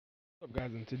What's up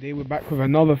guys, and today we're back with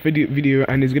another video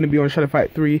and it's going to be on Shadow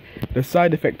Fight 3, the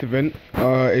side effect event.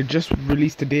 It just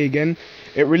released today again.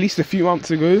 It released a few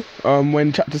months ago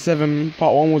when chapter 7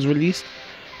 part 1 was released.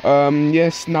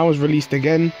 Yes, now it's released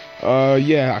again.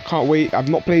 Yeah, I can't wait. I've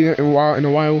not played it in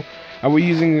a while and we're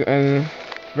using a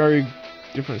very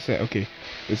different set. Okay,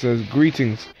 it says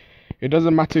greetings. It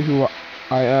doesn't matter who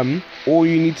I am, all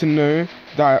you need to know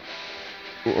that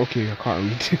okay, I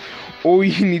can't read. All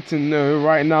you need to know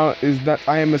right now is that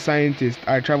I am a scientist.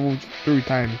 I travel through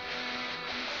time.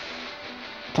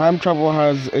 Time travel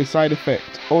has a side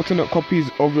effect. Alternate copies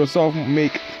of yourself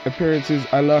make appearances,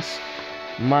 alas,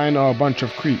 mine are a bunch of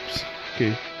creeps.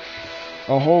 Okay.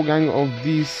 A whole gang of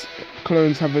these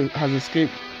clones has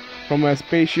escaped from a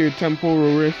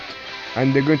spatio-temporal rift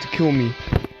and they're going to kill me.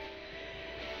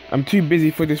 I'm too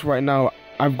busy for this right now.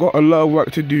 I've got a lot of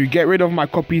work to do. Get rid of my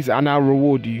copies and I'll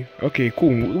reward you. Okay,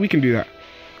 cool. We can do that.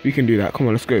 We can do that. Come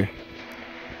on, let's go.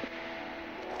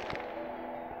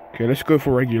 Okay, let's go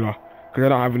for regular. Because I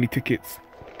don't have any tickets.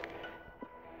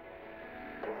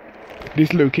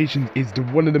 This location is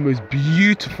one of the most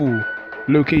beautiful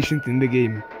locations in the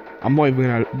game. I'm not even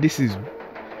gonna... This is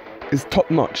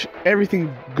top notch.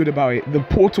 Everything good about it. The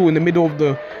portal in the middle of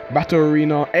the battle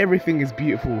arena. Everything is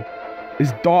beautiful.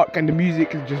 It's dark and the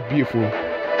music is just beautiful.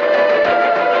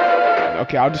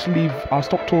 Okay, I'll just leave. I'll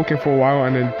stop talking for a while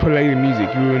and then play the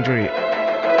music. You will enjoy it.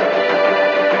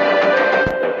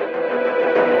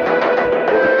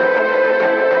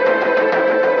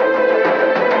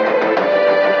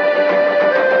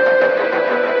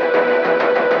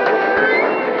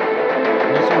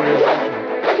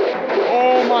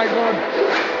 Oh my god.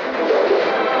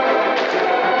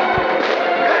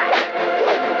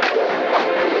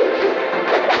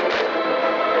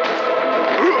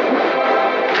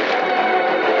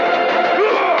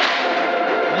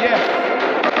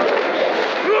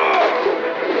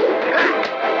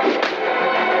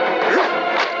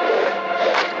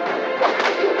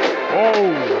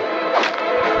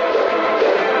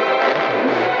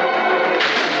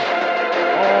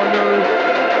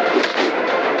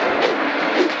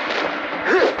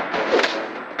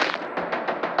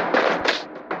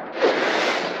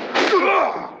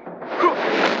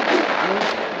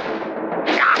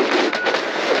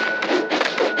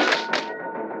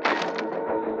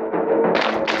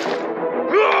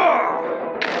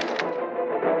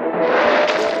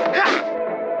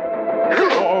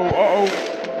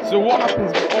 So what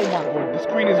happens? Oh my god, the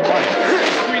screen is white.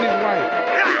 The screen is white.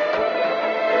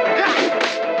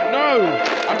 No,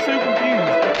 I'm so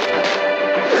confused.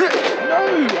 No,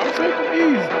 I'm so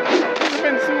confused. This has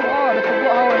been so hard. I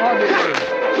forgot how hard it is.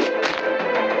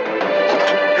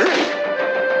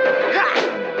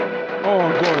 Oh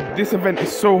god, this event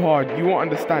is so hard. You won't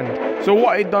understand. So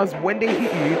what it does when they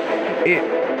hit you, it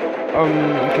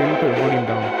okay, let me put the volume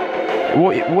down.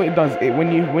 What it does,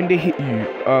 when they hit you,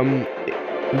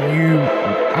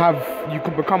 you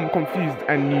could become confused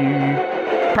and you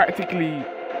practically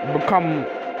become,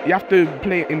 you have to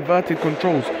play inverted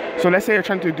controls. So let's say you're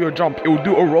trying to do a jump, it will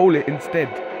do a roll it instead.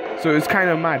 So it's kind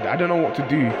of mad. I don't know what to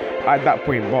do at that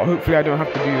point, but hopefully I don't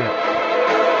have to do that.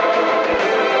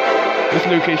 This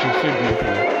location is so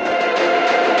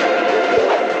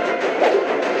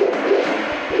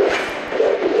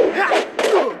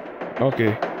beautiful.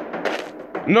 Okay.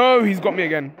 No, he's got me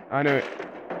again. I know it.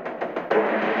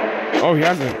 Oh, he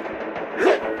hasn't.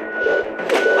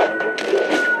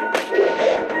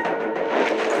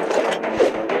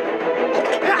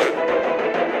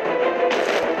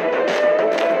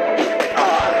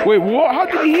 Wait, what? How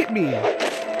did he hit me?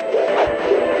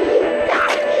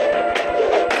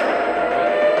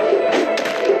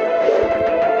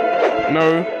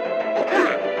 No.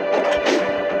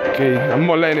 Okay, I'm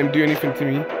not letting him do anything to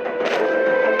me.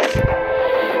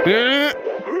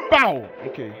 Bow!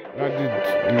 Okay, that did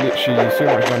literally so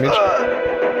much damage.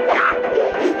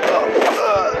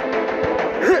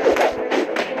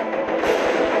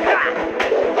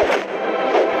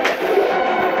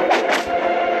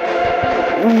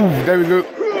 Ooh, there we go.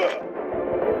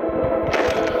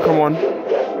 Come on.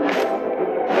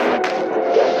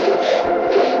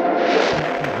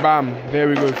 Bam, there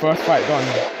we go. First fight done.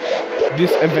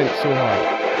 This event's so hard.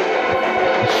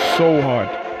 It's so hard.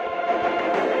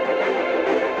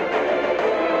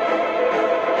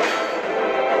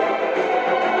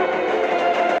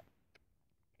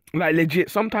 Like legit,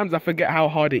 sometimes I forget how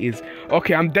hard it is.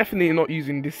 Okay, I'm definitely not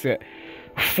using this set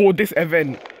for this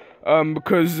event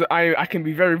because I can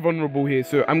be very vulnerable here.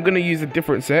 So I'm gonna use a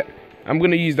different set. I'm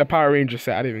gonna use the Power Ranger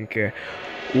set. I don't even care,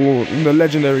 or the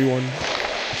legendary one,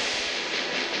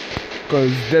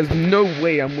 because there's no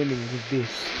way I'm winning with this.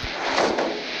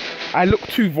 I look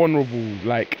too vulnerable.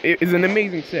 Like, it is an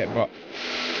amazing set, but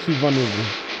too vulnerable.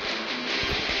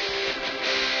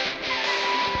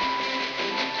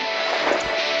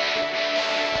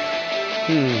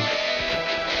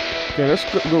 Okay, let's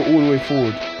go all the way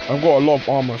forward. I've got a lot of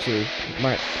armor, so it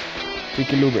might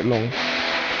take a little bit long.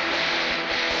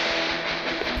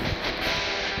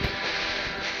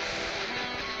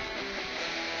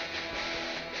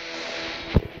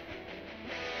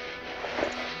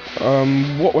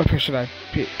 What weapon should I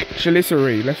pick?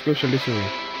 Chalicery. Let's go Chalicery.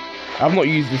 I've not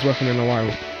used this weapon in a while.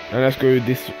 And let's go with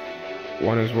this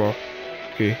one as well.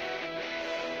 Okay.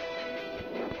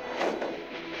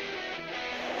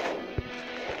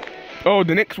 Oh,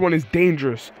 the next one is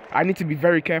dangerous. I need to be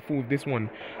very careful with this one.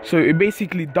 So it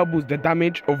basically doubles the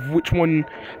damage of which one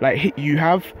like hit you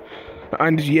have.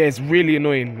 And yeah, it's really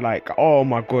annoying. Like, oh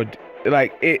my god.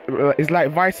 Like it's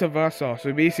like vice versa.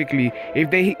 So basically,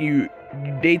 if they hit you,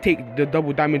 they take the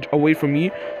double damage away from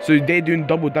you, so they're doing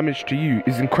double damage to you.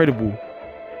 Is incredible.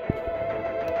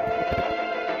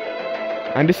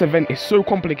 And this event is so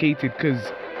complicated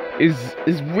because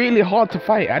it's really hard to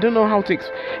fight. I don't know how to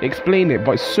explain it,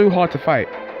 but it's so hard to fight.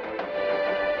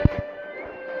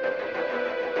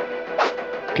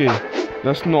 Okay,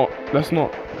 let's not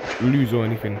lose or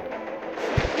anything.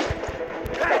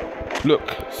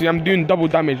 Look, see, I'm doing double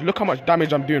damage. Look how much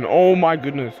damage I'm doing. Oh my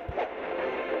goodness.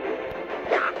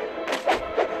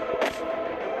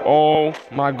 Oh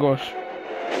my gosh.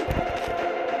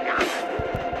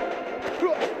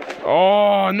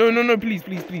 Oh, no, please.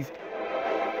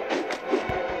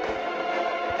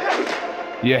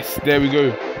 Yes, there we go.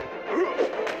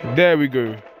 There we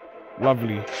go.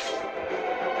 Lovely.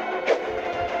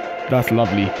 That's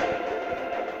lovely.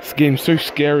 This game's so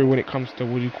scary when it comes to,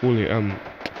 what do you call it,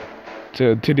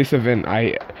 to this event.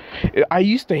 I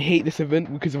used to hate this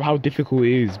event because of how difficult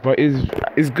it is, but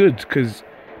it's good because,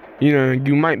 you know,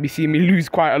 you might be seeing me lose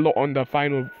quite a lot on the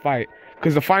final fight,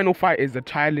 because the final fight is a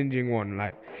challenging one.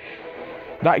 Like,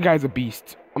 that guy's a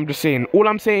beast. I'm just saying. All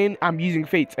I'm saying, I'm using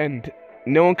Fate's End.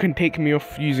 No one can take me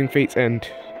off using Fate's End.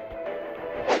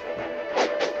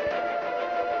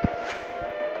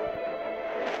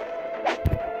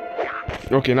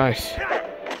 Okay, nice.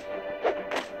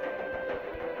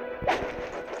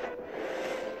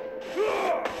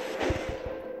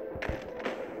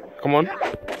 Come on.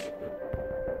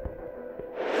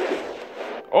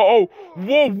 Oh,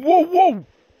 whoa.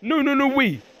 No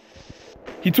way.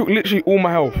 He took literally all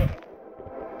my health.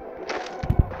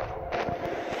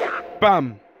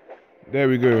 Bam. There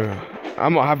we go.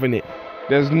 I'm not having it.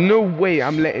 There's no way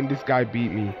I'm letting this guy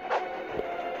beat me.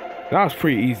 That was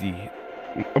pretty easy.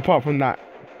 Apart from that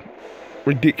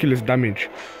ridiculous damage.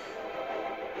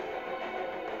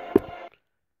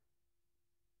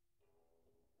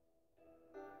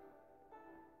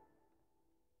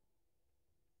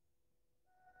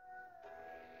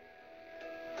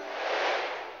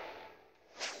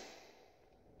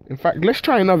 In fact, let's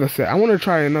try another set. I want to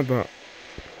try another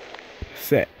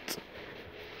set.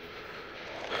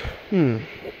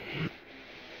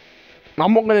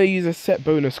 I'm not going to use a set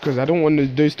bonus because I don't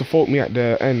want those to fault me at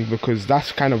the end, because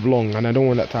that's kind of long and I don't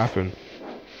want that to happen.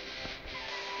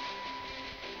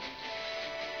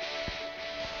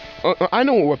 I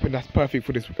know what weapon that's perfect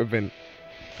for this event.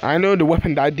 I know the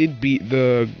weapon that I did beat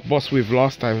the boss with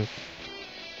last time.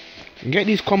 Get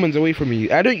these commons away from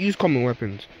me. I don't use common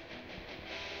weapons.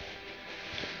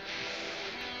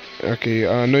 Okay,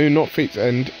 no, not Fate's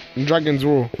End. Dragon's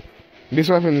Roar. This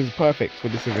weapon is perfect for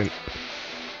this event.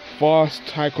 Fast,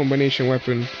 high combination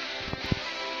weapon.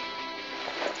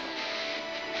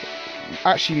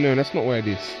 Actually, no, that's not where it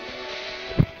is.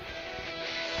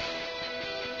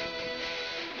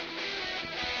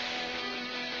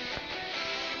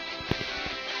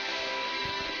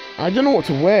 I don't know what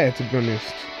to wear, to be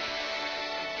honest.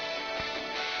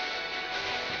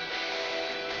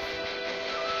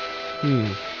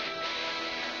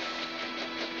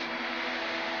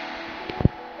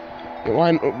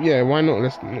 Why not? Yeah, why not?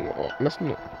 Let's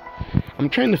not. I'm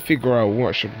trying to figure out what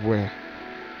I should wear.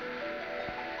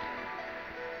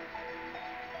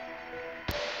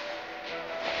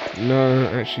 No,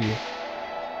 actually,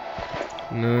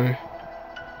 no.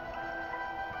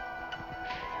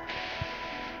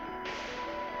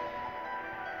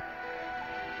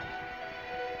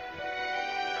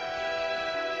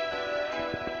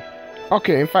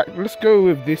 Okay, in fact, let's go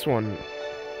with this one.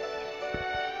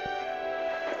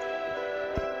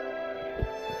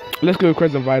 Let's go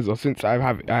Crescent Visor, since I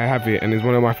have it and it's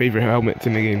one of my favorite helmets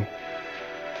in the game.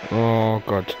 Oh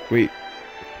god, wait.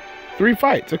 3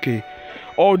 fights, okay.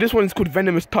 Oh, this one is called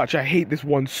Venomous Touch. I hate this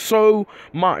one so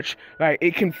much. Like,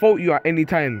 it can fault you at any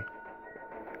time.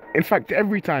 In fact,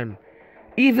 every time.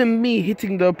 Even me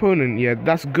hitting the opponent, yeah,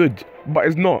 that's good. But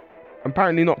it's not.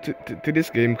 Apparently not to this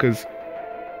game, because,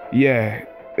 yeah,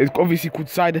 it's obviously called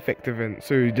side effect event.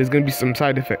 So there's going to be some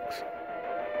side effects.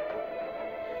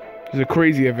 It's a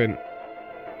crazy event.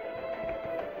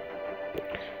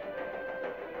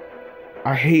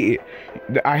 I hate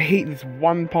it. I hate this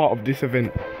one part of this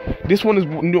event. This one is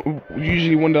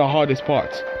usually one of the hardest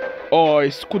parts. Oh,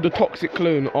 it's called the toxic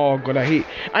clone. Oh god, I hate.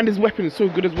 And this weapon is so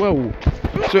good as well.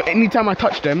 So anytime I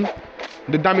touch them,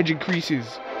 the damage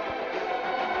increases.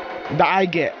 That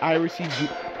I receive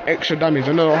extra damage. I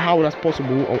don't know how that's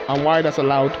possible and why that's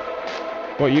allowed.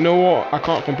 But you know what? I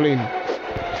can't complain.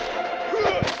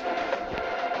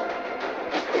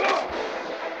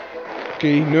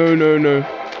 Okay, no.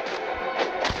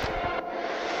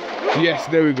 Yes,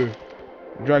 there we go.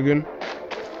 Dragon.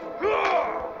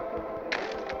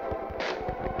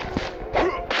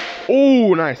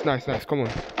 Oh, nice. Come on.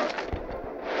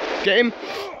 Get him.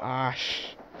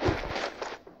 Ash.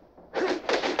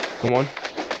 Come on.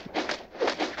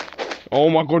 Oh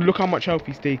my god, look how much health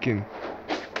he's taking.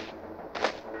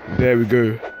 There we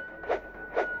go.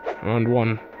 Round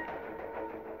 1.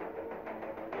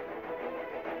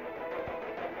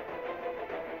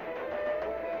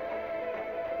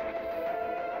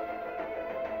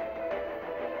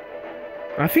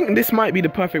 I think this might be the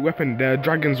perfect weapon, the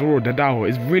Dragon's Roar, the Dao.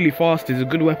 It's really fast, it's a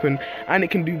good weapon, and it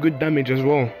can do good damage as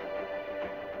well.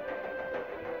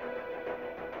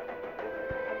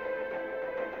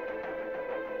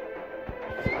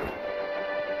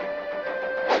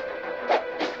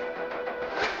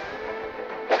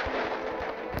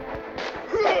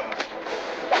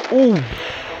 Oh!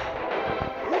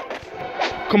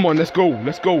 Come on, let's go.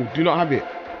 Do not have it.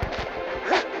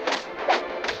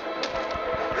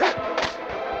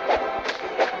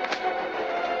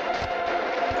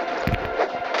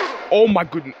 Oh my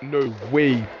goodness, no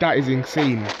way. That is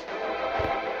insane.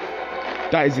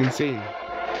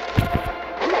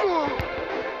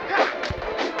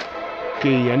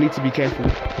 Okay, I need to be careful.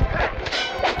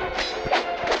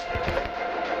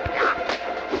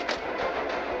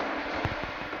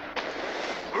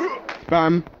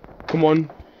 Bam. Come on.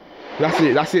 That's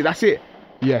it.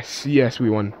 Yes, we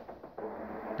won.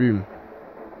 Boom.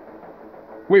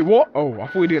 Wait, what? Oh, I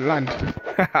thought we didn't land.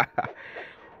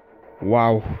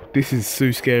 Wow, this is so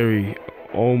scary.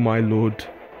 Oh my lord.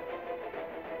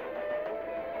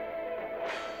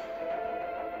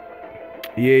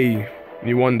 Yay,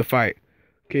 you won the fight.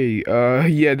 Okay,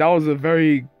 yeah, that was a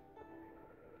very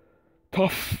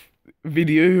tough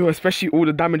video, especially all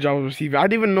the damage I was receiving. I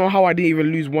didn't even know how I didn't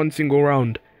even lose one single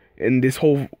round in this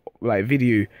whole like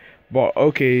video. But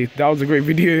okay, that was a great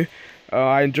video.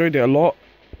 I enjoyed it a lot.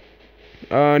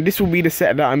 This will be the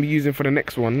set that I'm using for the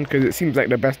next one, because it seems like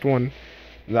the best one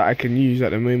that I can use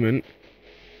at the moment.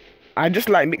 I just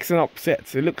like mixing up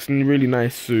sets. It looks really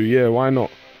nice, so yeah, why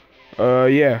not?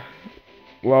 Yeah,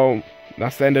 well,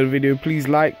 that's the end of the video. Please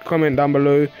like, comment down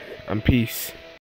below, and peace.